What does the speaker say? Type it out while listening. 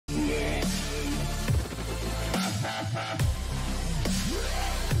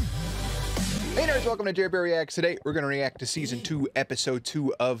guys, welcome to Jerry Bear Reacts. Today, we're going to react to Season 2, Episode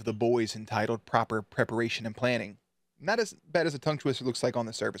 2 of The Boys, entitled Proper Preparation and Planning. Not as bad as a tongue twister looks like on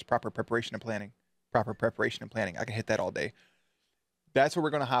the surface. Proper Preparation and Planning. Proper Preparation and Planning. I can hit that all day. That's what we're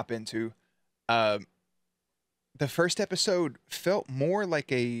going to hop into. The first episode felt more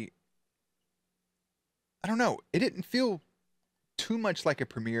like a... I don't know. It didn't feel too much like a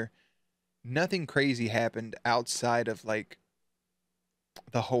premiere. Nothing crazy happened outside of, like,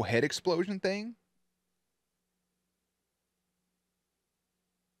 the whole head explosion thing,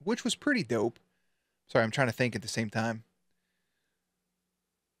 which was pretty dope. Sorry, I'm trying to think at the same time.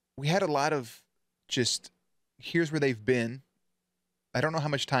 We had a lot of just, here's where they've been. I don't know how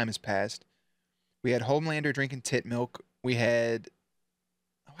much time has passed. We had Homelander drinking tit milk. We had,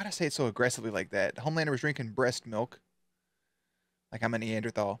 why'd I say it so aggressively like that? Homelander was drinking breast milk. Like I'm a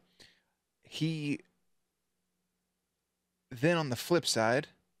Neanderthal. Then on the flip side,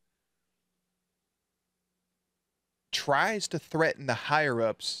 tries to threaten the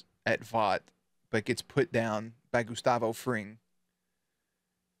higher-ups at Vought, but gets put down by Gustavo Fring.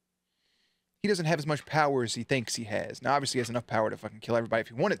 He doesn't have as much power as he thinks he has. Now, obviously, he has enough power to fucking kill everybody if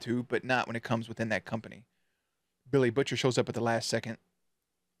he wanted to, but not when it comes within that company. Billy Butcher shows up at the last second.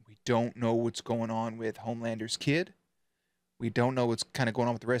 We don't know what's going on with Homelander's kid. We don't know what's kind of going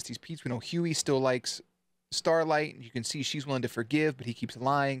on with the rest of these peeps. We know Huey still likes Starlight, and you can see she's willing to forgive, but he keeps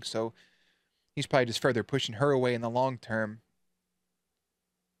lying, so he's probably just further pushing her away in the long term.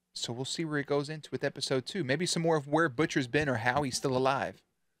 So we'll see where it goes into with episode 2. Maybe some more of where Butcher's been or how he's still alive.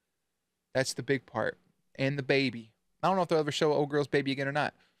 That's the big part. And the baby. I don't know if they'll ever show Old Girl's baby again or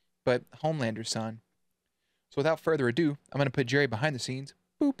not, but Homelander's son. So without further ado, I'm going to put Jerry behind the scenes.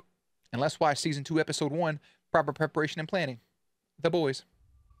 Boop. And let's watch Season 2, Episode 1, Proper Preparation and Planning. The Boys.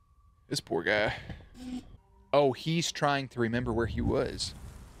 This poor guy. Oh, he's trying to remember where he was.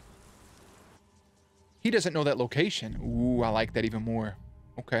 He doesn't know that location. Ooh, I like that even more.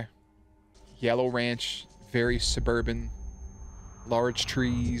 Okay. Yellow Ranch, very suburban, large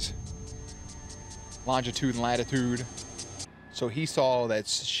trees, longitude and latitude. So he saw all that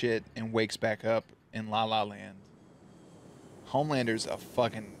shit and wakes back up in La La Land. Homelander's a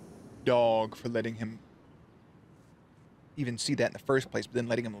fucking dog for letting him even see that in the first place, but then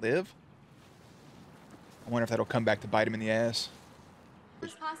letting him live. I wonder if that'll come back to bite him in the ass.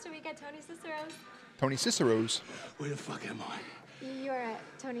 This pasta week at Tony Cicero's. Tony Cicero's. Where the fuck am I? You're at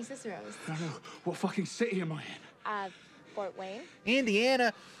Tony Cicero's. No, no. What fucking city am I in? Fort Wayne.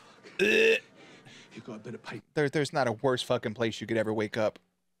 Indiana. You got a bit of paper. There's not a worse fucking place you could ever wake up.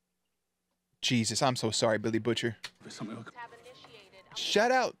 Jesus, I'm so sorry, Billy Butcher.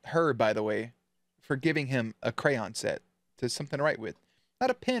 Shout out her, by the way, for giving him a crayon set to something to write with. Not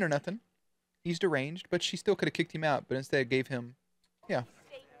a pen or nothing. He's deranged, but she still could have kicked him out, but instead gave him, yeah.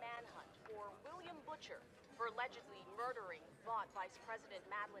 State manhunt for William Butcher for allegedly murdering Vought Vice President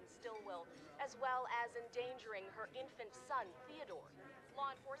Madeline Stillwell, as well as endangering her infant son, Theodore. Law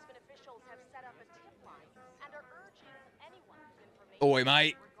enforcement officials have set up a tip line and are urging anyone with information. Oi,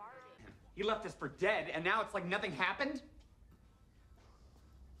 mate. He left us for dead, and now it's like nothing happened?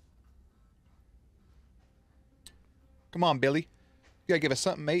 Come on, Billy. You gotta give us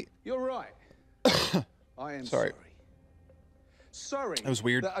something, mate. You're right. I am sorry. Sorry. That was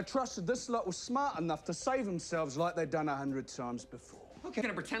weird. That I trusted this lot was smart enough to save themselves like they've done 100 times before. Okay,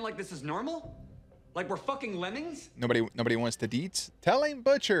 gonna pretend like this is normal? Like we're fucking lemmings? Nobody wants the deets. Tell him,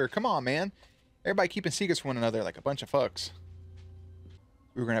 Butcher. Come on, man. Everybody keeping secrets from one another like a bunch of fucks.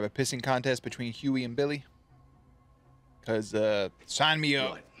 We were gonna have a pissing contest between Huey and Billy. Cause sign me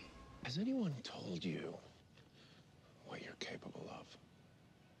up. What? Has anyone told you what you're capable of?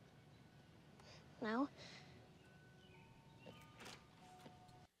 No.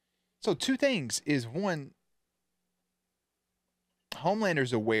 So two things is, one,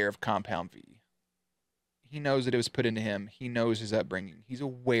 Homelander's aware of Compound V. He knows that it was put into him. He knows his upbringing. He's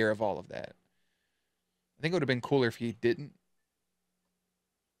aware of all of that. I think it would have been cooler if he didn't.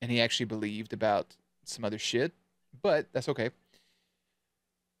 And he actually believed about some other shit. But that's okay.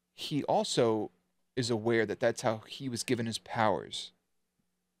 He also is aware that that's how he was given his powers.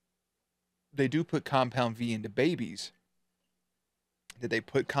 They do put Compound V into babies. Did they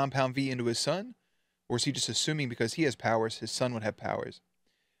put Compound V into his son? Or is he just assuming because he has powers, his son would have powers?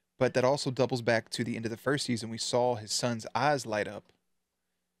 But that also doubles back to the end of the first season. We saw his son's eyes light up,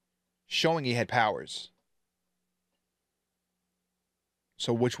 showing he had powers.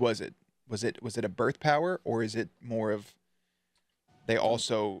 So which was it? Was it a birth power, or is it more of they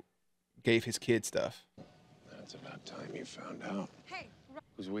also gave his kid stuff? That's about time you found out. Hey,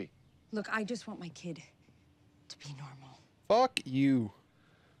 Who's we? look, I just want my kid to be normal. Fuck you.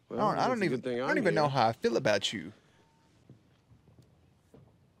 I don't even know how I feel about you.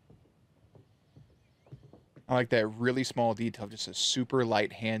 I like that really small detail, just a super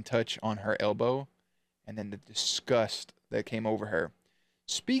light hand touch on her elbow, and then the disgust that came over her.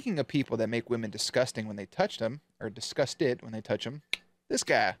 Speaking of people that make women disgusting when they touch them, or disgusted when they touch them, this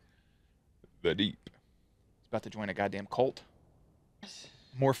guy, the Deep, he's about to join a goddamn cult.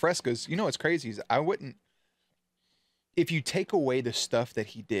 More frescoes. You know what's crazy is I wouldn't, if you take away the stuff that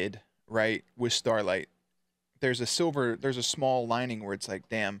he did, right, with Starlight, there's a small lining where it's like,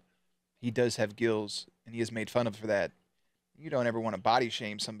 damn, he does have gills, and he is made fun of for that. You don't ever want to body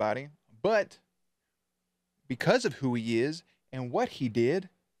shame somebody. But because of who he is and what he did,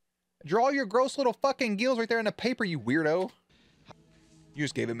 draw your gross little fucking gills right there in the paper, you weirdo. You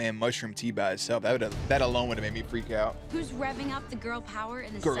just gave a man mushroom tea by itself. That alone would have made me freak out. Who's revving up the girl power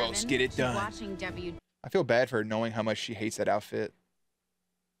in the Girls, 7? get it done. Watching I feel bad for her knowing how much she hates that outfit.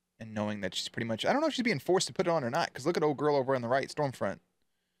 And knowing that she's pretty much, I don't know if she's being forced to put it on or not. Because look at old girl over on the right, Stormfront.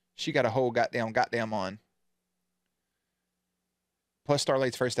 She got a whole goddamn on. Plus,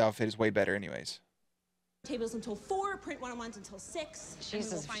 Starlight's first outfit is way better anyways. Tables until 4, print one-on-ones until 6.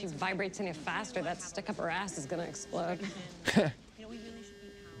 Jesus, if she vibrates any faster, that stick up her ass is gonna explode.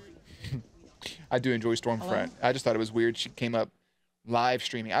 I do enjoy Stormfront. Hello? I just thought it was weird. She came up live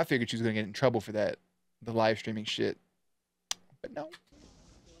streaming. I figured she was going to get in trouble for that. The live streaming shit. But no.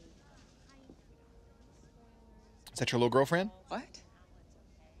 Is that your little girlfriend? What?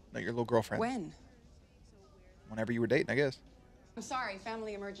 No, your little girlfriend. When? Whenever you were dating, I guess. I'm sorry,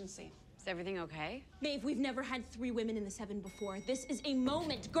 family emergency. Is everything okay? Maeve, we've never had 3 women in the 7 before. This is a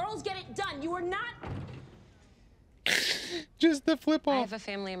moment. Girls, get it done. You are not... Just the flip off. I have a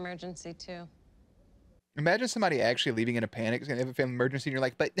family emergency too. Imagine somebody actually leaving in a panic. They have a family emergency, and you're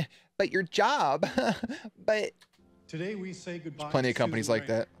like, but your job, but. Today we say goodbye. There's plenty of companies like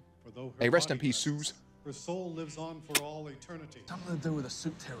that. Hey, rest in peace, rests, Suze. Her soul lives on for all eternity. Something to do with a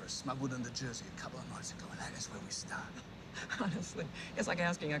soup terrorist smuggled into Jersey a couple of months ago, and that is where we start. Honestly, it's like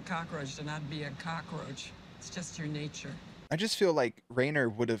asking a cockroach to not be a cockroach. It's just your nature. I just feel like Raynor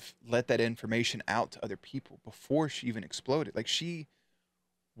would have let that information out to other people before she even exploded. Like, she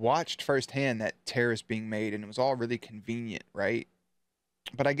watched firsthand that terrorist being made, and it was all really convenient, right?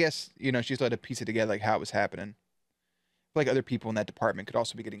 But I guess, you know, she's let to piece it together, like how it was happening. I feel like other people in that department could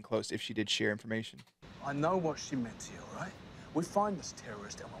also be getting close if she did share information. I know what she meant to you, all right? We find this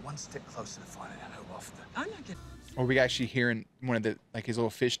terrorist, and we're one step closer to finding out who offed it. I'm not getting... Or we actually hearing one of the, like, his little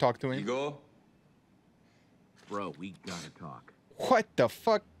fish talk to him. You go? Bro, we gotta talk. What the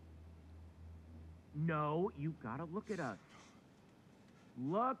fuck? No, you gotta look at us.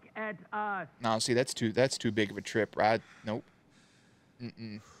 Look at us. No, see, that's too big of a trip, right? Nope.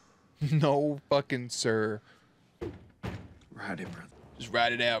 No fucking sir. Ride it, brother. Just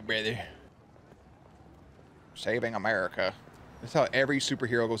ride it out, brother. Saving America. That's how every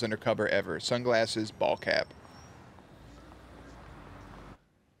superhero goes undercover ever. Sunglasses, ball cap.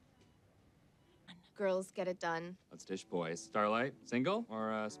 Girls, get it done. Let's dish boys. Starlight, single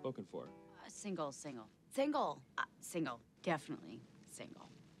or spoken for? Single. Single. Definitely single.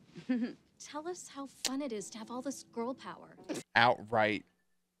 Tell us how fun it is to have all this girl power. Outright.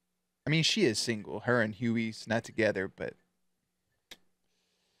 I mean, she is single. Her and Huey's not together, but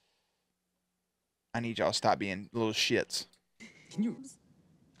I need y'all to stop being little shits. Can you?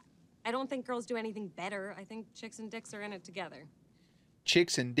 I don't think girls do anything better. I think chicks and dicks are in it together.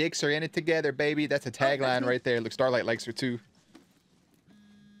 Chicks and dicks are in it together, baby. That's a tagline right there. Look, Starlight likes her too.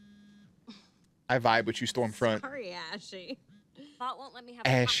 I vibe with you, Stormfront. Sorry, Ashy. Thought won't let me have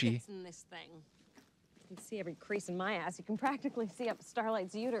Ashy. pockets in this thing. You can see every crease in my ass. You can practically see up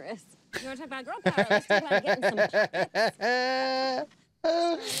Starlight's uterus. You want to talk about girl power? Let's talk about getting some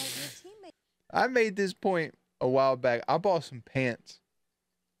pockets. I made this point a while back. I bought some pants.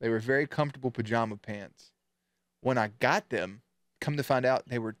 They were very comfortable pajama pants. When I got them, come to find out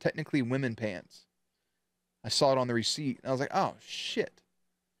they were technically women pants. I saw it on the receipt, and I was like, oh, shit.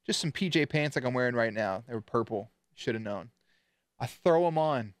 Just some PJ pants like I'm wearing right now. They were purple. Should have known. I throw them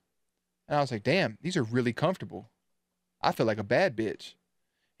on, and I was like, damn, these are really comfortable. I feel like a bad bitch.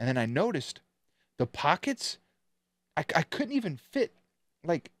 And then I noticed the pockets, I couldn't even fit,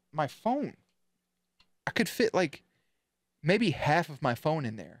 like, my phone. I could fit, like, maybe half of my phone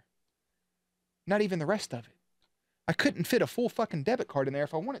in there. Not even the rest of it. I couldn't fit a full fucking debit card in there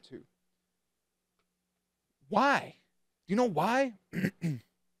if I wanted to. Why? You know why?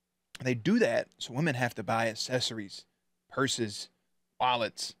 They do that so women have to buy accessories, purses,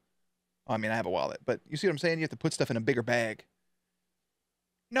 wallets. I mean, I have a wallet, but you see what I'm saying? You have to put stuff in a bigger bag.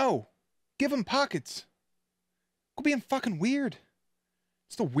 No. Give them pockets. Quit being fucking weird.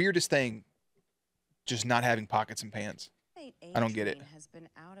 It's the weirdest thing, just not having pockets and pants. I don't get it. Has been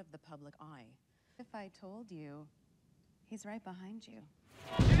out of the public eye. If I told you, he's right behind you.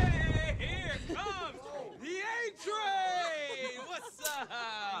 Hey, here comes the A-Train! What's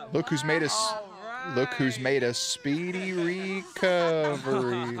up? Look who's made us. All Look who's made a speedy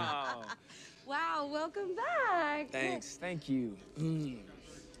recovery. Wow, welcome back. Thanks, thank you.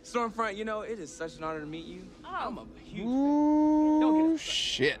 Stormfront, you know, it is such an honor to meet you. I'm a huge Ooh,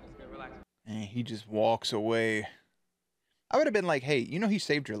 shit. And he just walks away. I would have been like, hey, you know he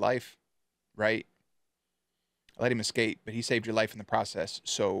saved your life, right? I let him escape, but he saved your life in the process.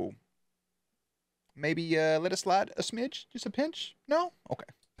 So maybe let it slide a smidge, just a pinch? No? Okay.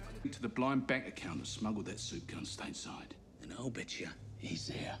 To the blind bank account that smuggled that soup gun stateside. And I'll bet you he's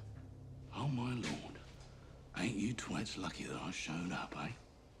there. Oh, my lord. Ain't you twats lucky that I showed up, eh?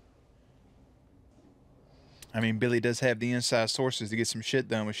 I mean, Billy does have the inside sources to get some shit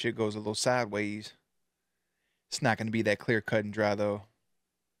done when shit goes a little sideways. It's not going to be that clear cut and dry, though.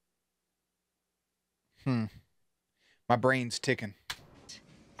 My brain's ticking.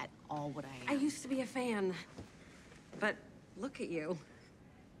 At all what I used to be a fan, but look at you.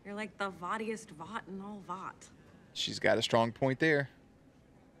 You're like the vottiest vot in all vot. She's got a strong point there.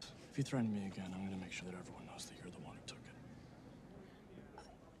 If you threaten me again, I'm gonna make sure that everyone knows that you're the one who took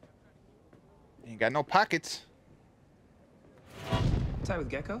it. Ain't got no pockets. Tight with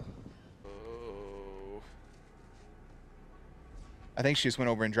Gecko? I think she just went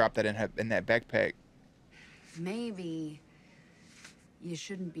over and dropped that in that backpack. Maybe you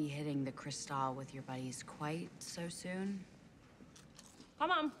shouldn't be hitting the crystal with your buddies quite so soon. Come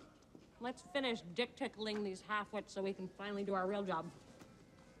on, let's finish dick tickling these half-wits so we can finally do our real job.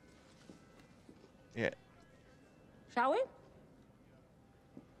 Yeah. Shall we?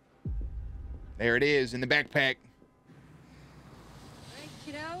 There it is in the backpack. Right,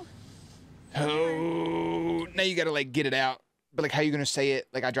 kiddo? Oh, now you gotta like get it out. But like, how you gonna say it?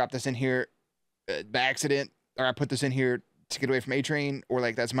 Like, I dropped this in here by accident, or I put this in here to get away from A-Train, or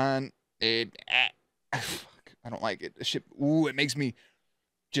like that's mine. Fuck, I don't like it. The shit. Ooh, it makes me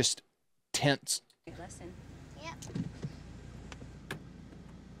just tense. Listen. Yep.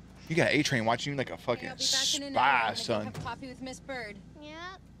 You got A-Train watching you like a fucking spy, son. Have coffee with Miss Bird. Yep.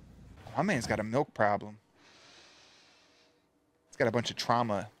 My man's got a milk problem. He's got a bunch of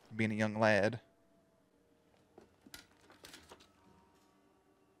trauma from being a young lad.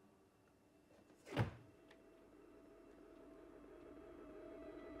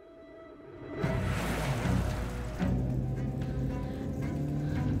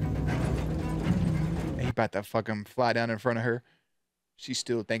 He about to fucking fly down in front of her. She's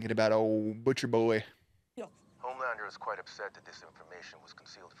still thinking about old Butcher Boy. Homelander is quite upset that this information was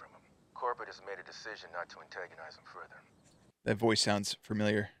concealed from him. Corporate has made a decision not to antagonize him further. That voice sounds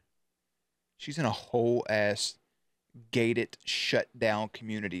familiar. She's in a whole ass gated, shut down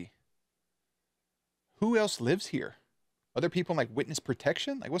community. Who else lives here? Other people in like witness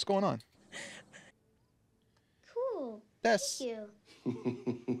protection? Like, what's going on? Cool. That's Thank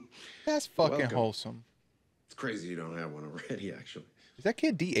you. That's fucking Welcome. wholesome. It's crazy you don't have one already, actually. Is that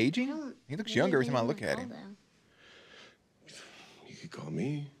kid de-aging? He looks younger every time I look at him. You could call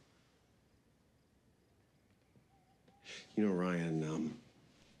me. You know, Ryan,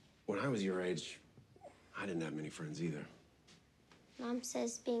 when I was your age, I didn't have many friends either. Mom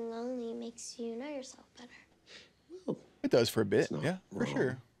says being lonely makes you know yourself better. It does for a bit. It's not Yeah, for wrong.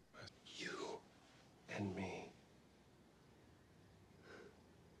 sure. You and me.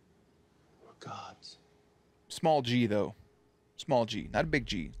 We're gods. Small G, though. Small G. Not a big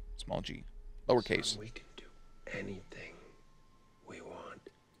G. Small G. Lowercase. Son, we can do anything we want.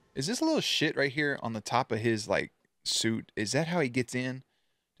 Is this a little shit right here on the top of his, like, suit? Is that how he gets in?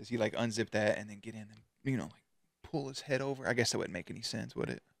 Does he, like, unzip that and then get in and, you know, like, pull his head over? I guess that wouldn't make any sense,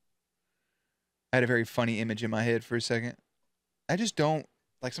 would it? I had a very funny image in my head for a second. I just don't,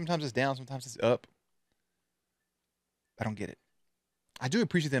 like, sometimes it's down, sometimes it's up. I don't get it. I do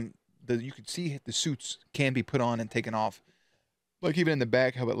appreciate them. You could see the suits can be put on and taken off. Like even in the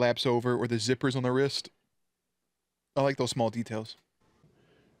back, how it laps over, or the zippers on the wrist. I like those small details.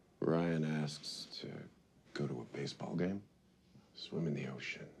 Ryan asks to go to a baseball game, swim in the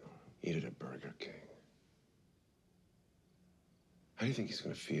ocean, eat at a Burger King. How do you think he's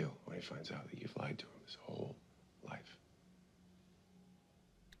going to feel when he finds out that you've lied to him his whole life?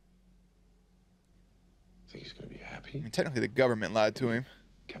 Think he's going to be happy? I mean, technically, the government lied to him.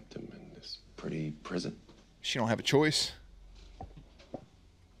 Kept him in this pretty prison? She don't have a choice.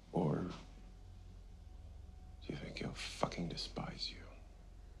 Or do you think he'll fucking despise you?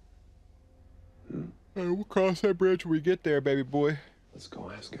 Hey, we'll cross that bridge when we get there, baby boy. Let's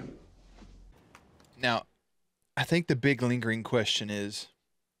go ask him. Now, I think the big lingering question is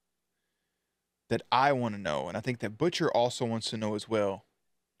that I want to know, and I think that Butcher also wants to know as well,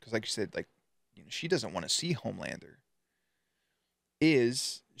 because like you said, like, you know, she doesn't want to see Homelander.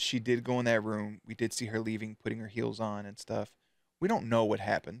 She did go in that room. We did see her leaving, putting her heels on and stuff. We don't know what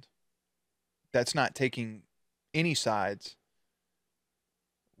happened. That's not taking any sides.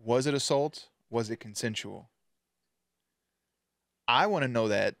 Was it assault? Was it consensual? I want to know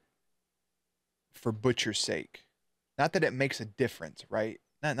that for Butcher's sake. Not that it makes a difference, right?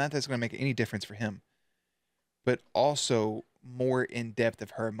 Not that it's going to make any difference for him, but also more in depth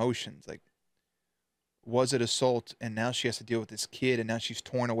of her emotions. Like, was it assault and now she has to deal with this kid and now she's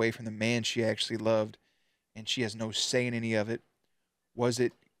torn away from the man she actually loved and she has no say in any of it? Was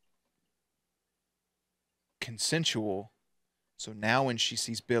it consensual? So now when she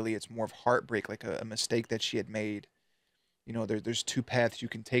sees Billy, it's more of heartbreak, like a mistake that she had made. You know, there's two paths you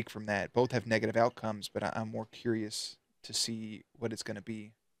can take from that. Both have negative outcomes, but I'm more curious to see what it's going to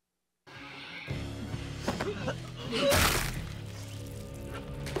be.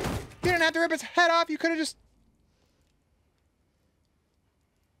 You didn't have to rip his head off. You could have just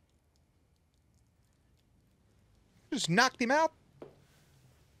knocked him out.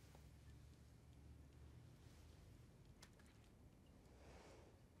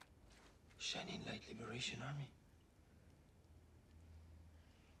 Shining Light Liberation Army.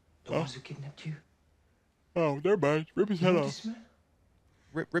 The ones who kidnapped you. Oh, never mind. Rip his head know off. this man?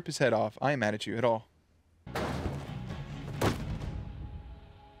 Rip his head off. I ain't mad at you at all.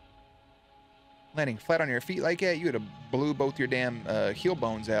 Landing flat on your feet like that, you would have blew both your damn heel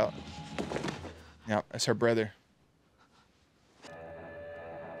bones out. Yeah, that's her brother.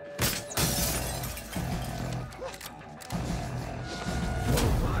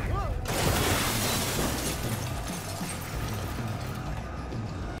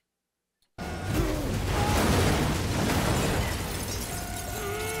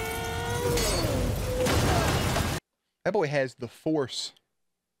 That boy has the Force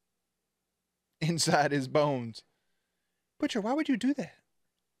inside his bones. Butcher, why would you do that?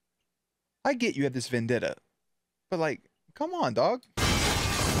 I get you have this vendetta, but like, come on, dog.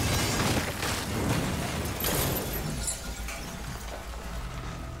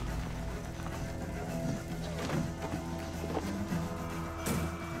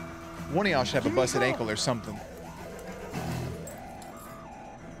 One of y'all should have a busted ankle or something.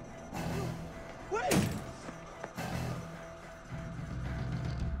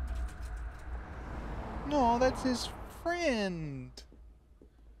 No, that's his friend.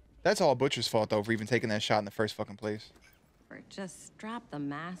 That's all Butcher's fault, though, for even taking that shot in the first fucking place. Or just drop the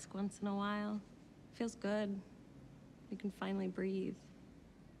mask once in a while. Feels good. You can finally breathe.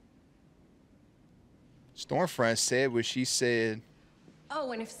 Stormfront said what she said.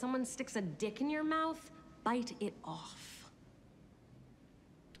 Oh, and if someone sticks a dick in your mouth, bite it off.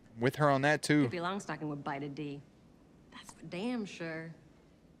 With her on that, too. Pippi Longstocking would bite a D. That's for damn sure.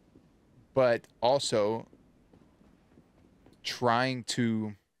 But also trying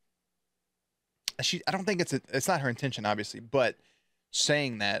to... I don't think it's not her intention, obviously, but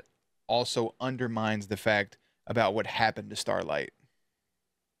saying that also undermines the fact about what happened to Starlight.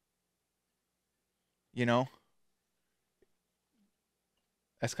 You know?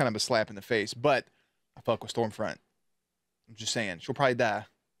 That's kind of a slap in the face, but I fuck with Stormfront. I'm just saying, she'll probably die,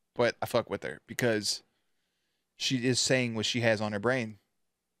 but I fuck with her because she is saying what she has on her brain.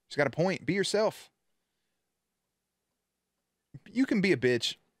 She's got a point. Be yourself. You can be a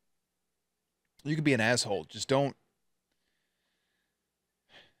bitch. You can be an asshole. Just don't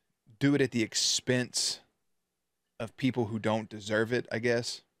do it at the expense of people who don't deserve it, I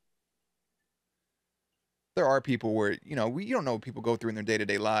guess. There are people where, you know, you don't know what people go through in their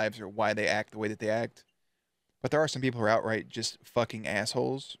day-to-day lives or why they act the way that they act. But there are some people who are outright just fucking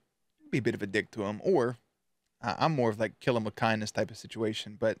assholes. Be a bit of a dick to them. Or I'm more of like kill them with kindness type of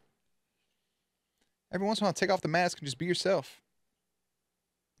situation. But every once in a while, take off the mask and just be yourself.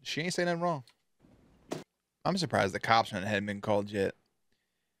 She ain't saying nothing wrong. I'm surprised the cops hadn't been called yet.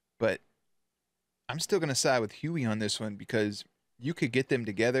 But I'm still going to side with Huey on this one because you could get them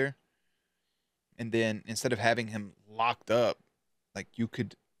together. And then instead of having him locked up, like you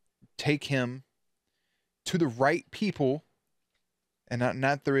could take him to the right people. And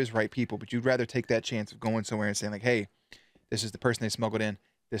not there is right people, but you'd rather take that chance of going somewhere and saying like, hey, this is the person they smuggled in.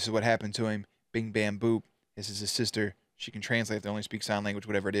 This is what happened to him. Bing, bam, boop. This is his sister. She can translate if they only speak sign language,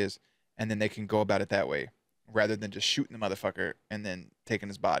 whatever it is. And then they can go about it that way rather than just shooting the motherfucker and then taking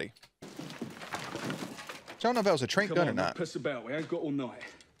his body. So I don't know if that was a trank gun or not. Piss about. We ain't got all night.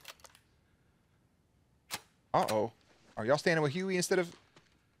 Uh-oh. Are y'all standing with Huey instead of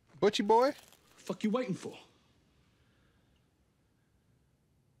Butchie boy? Fuck you waiting for?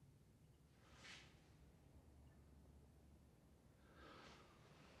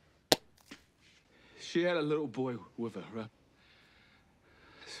 She had a little boy with her, right?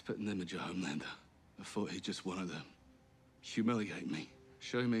 Spitting image of Homelander. I thought he just wanted to humiliate me.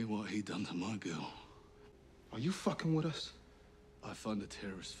 Show me what he done to my girl. Are you fucking with us? I find a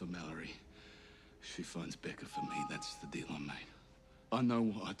terrorist for Mallory. She finds Becca for me. That's the deal I made. I know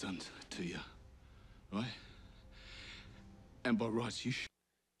what I done to you, right? And by rights, you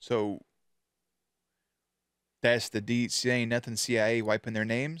So that's the deets. Ain't nothing CIA wiping their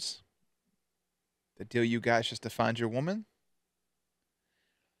names. The deal you guys just to find your woman.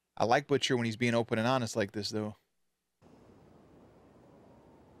 I like Butcher when he's being open and honest like this, though.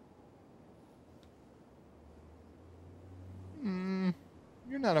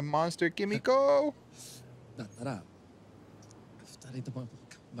 You're not a monster, Kimiko.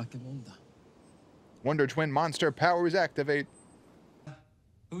 Wonder Twin monster powers activate.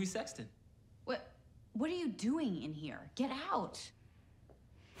 Who we sexting? What are you doing in here? Get out.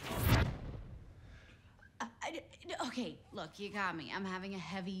 Okay, look, you got me. I'm having a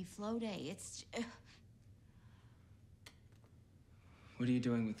heavy flow day. It's... What are you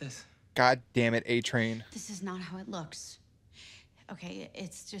doing with this? God damn it, A-Train. This is not how it looks. Okay,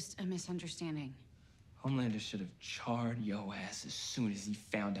 it's just a misunderstanding. Homelander should have charred your ass as soon as he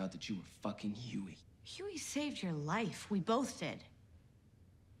found out that you were fucking Huey. Huey saved your life. We both did.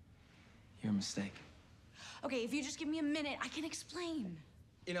 You're a mistake. Okay, if you just give me a minute, I can explain.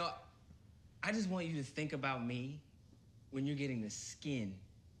 You know, I just want you to think about me when you're getting the skin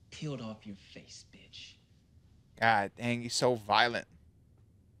peeled off your face, bitch. God dang, he's so violent.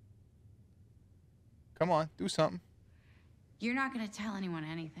 Come on, do something. You're not gonna tell anyone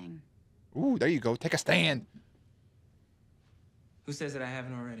anything. Ooh, there you go. Take a stand. Who says that I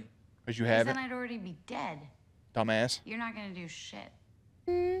haven't already? Because you haven't. Then I'd already be dead. Dumbass. You're not gonna do shit.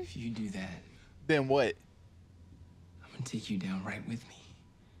 If you do that, then what? I'm gonna take you down right with me.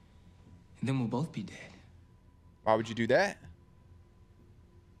 And then we'll both be dead. Why would you do that?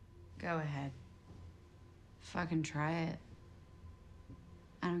 Go ahead. Fucking try it.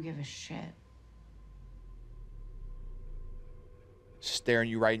 I don't give a shit. Staring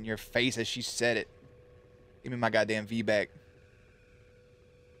you right in your face as she said it. Give me my goddamn V back.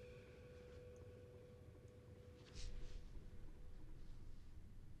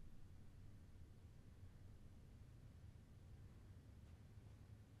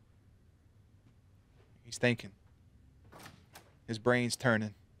 He's thinking. His brain's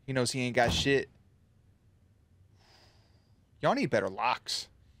turning. He knows he ain't got shit. Y'all need better locks.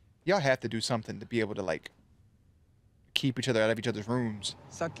 Y'all have to do something to be able to, like, keep each other out of each other's rooms.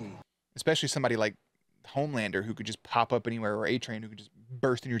 Sucky. Especially somebody like Homelander who could just pop up anywhere, or A-Train who could just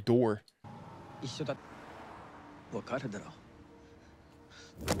burst in your door.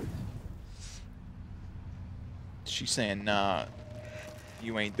 She's saying, nah,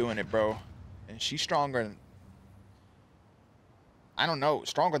 you ain't doing it, bro. And she's stronger than, I don't know,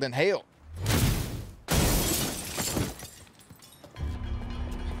 stronger than hell.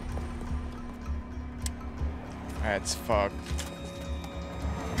 That's fucked.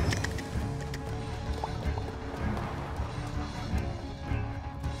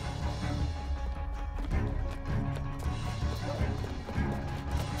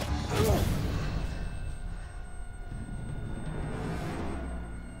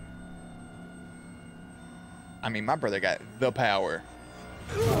 I mean, my brother got the power.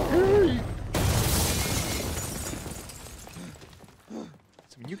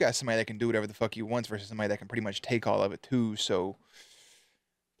 So you got somebody that can do whatever the fuck you want versus somebody that can pretty much take all of it too. So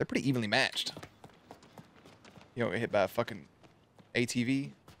they're pretty evenly matched. You know, get hit by a fucking ATV,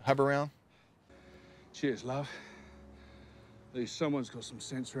 hover around. Cheers, love. At least someone's got some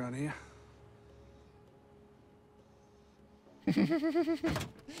sense around here.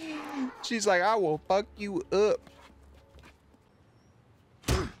 She's like, I will fuck you up.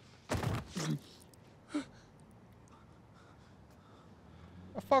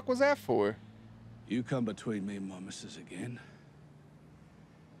 The fuck was that for? You come between me and my missus again,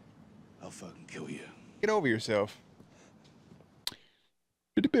 I'll fucking kill you. Get over yourself.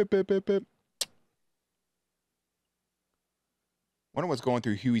 Wonder what's going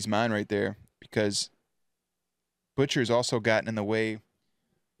through Huey's mind right there, because Butcher's also gotten in the way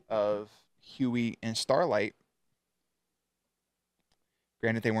of Huey and Starlight.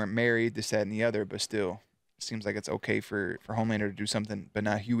 Granted, they weren't married, this, that, and the other, but still, it seems like it's okay for Homelander to do something, but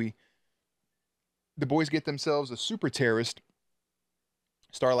not Huey. The boys get themselves a super terrorist.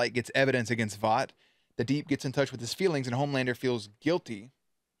 Starlight gets evidence against Vought The Deep gets in touch with his feelings, and Homelander feels guilty.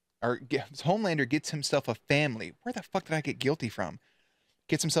 Homelander gets himself a family. Where the fuck did I get guilty from?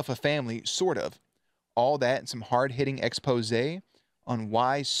 Gets himself a family, sort of. All that and some hard-hitting expose on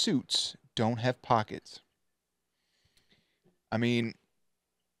why suits don't have pockets. I mean,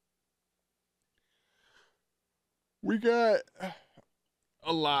 we got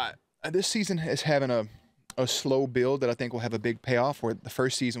a lot. This season is having a slow build that I think will have a big payoff, where the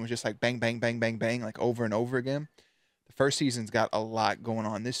first season was just like bang, bang, bang, bang, bang, like over and over again. The first season's got a lot going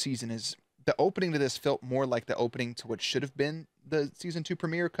on. This season is, the opening to this felt more like the opening to what should have been the season 2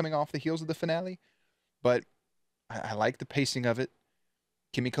 premiere, coming off the heels of the finale. But I like the pacing of it.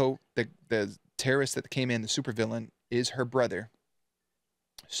 Kimiko, the terrorist that came in, the supervillain, is her brother.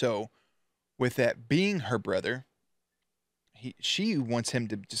 So with that being her brother, she wants him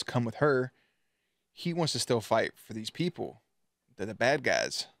to just come with her. He wants to still fight for these people. They're the bad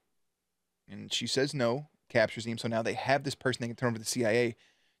guys. And she says no, captures him. So now they have this person they can turn over to the CIA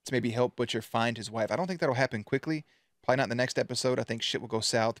to maybe help Butcher find his wife. I don't think that'll happen quickly. Probably not in the next episode. I think shit will go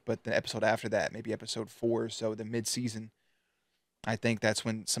south. But the episode after that, maybe episode 4 or so, the mid-season, I think that's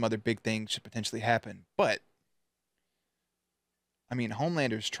when some other big things should potentially happen. But, I mean,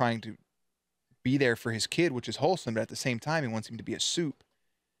 Homelander's trying to be there for his kid, which is wholesome, but at the same time, he wants him to be a soup.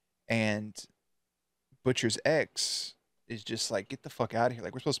 And Butcher's ex is just like, get the fuck out of here.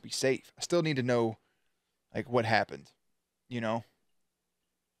 Like, we're supposed to be safe. I still need to know, like, what happened, you know?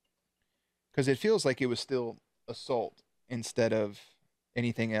 Because it feels like it was still assault instead of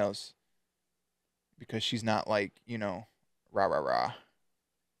anything else. Because she's not like, you know, rah, rah, rah.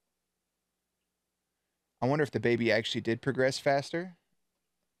 I wonder if the baby actually did progress faster.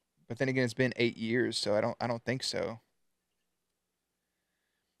 But then again, it's been 8 years, so I don't think so.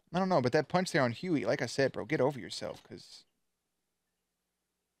 I don't know, but that punch there on Huey, like I said, bro, get over yourself, because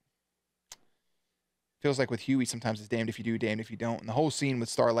feels like with Huey, sometimes it's damned if you do, damned if you don't. And the whole scene with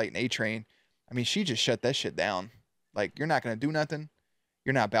Starlight and A-Train, I mean, she just shut that shit down. Like, you're not going to do nothing.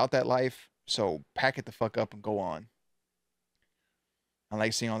 You're not about that life, so pack it the fuck up and go on. I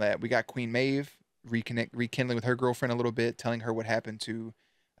like seeing all that. We got Queen Maeve rekindling with her girlfriend a little bit, telling her what happened to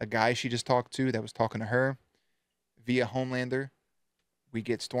a guy she just talked to that was talking to her via Homelander. We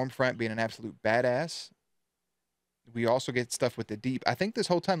get Stormfront being an absolute badass. We also get stuff with the Deep. I think this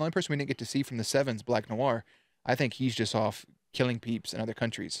whole time, the only person we didn't get to see from the Seven's Black Noir. I think he's just off killing peeps in other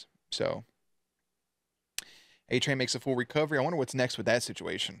countries. So, A-Train makes a full recovery. I wonder what's next with that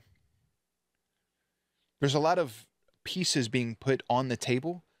situation. There's a lot of pieces being put on the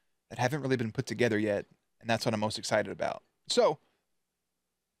table that haven't really been put together yet, and that's what I'm most excited about. So,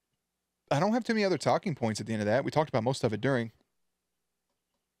 I don't have too many other talking points at the end of that. We talked about most of it during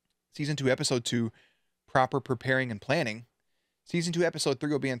Season 2, Episode 2, Proper Preparing and Planning. Season 2, Episode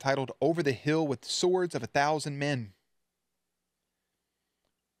 3 will be entitled Over the Hill with Swords of 1,000 Men.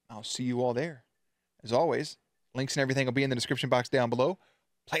 I'll see you all there. As always, links and everything will be in the description box down below.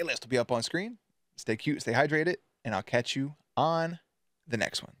 Playlist will be up on screen. Stay cute, stay hydrated, and I'll catch you on the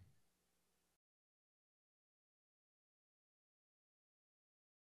next one.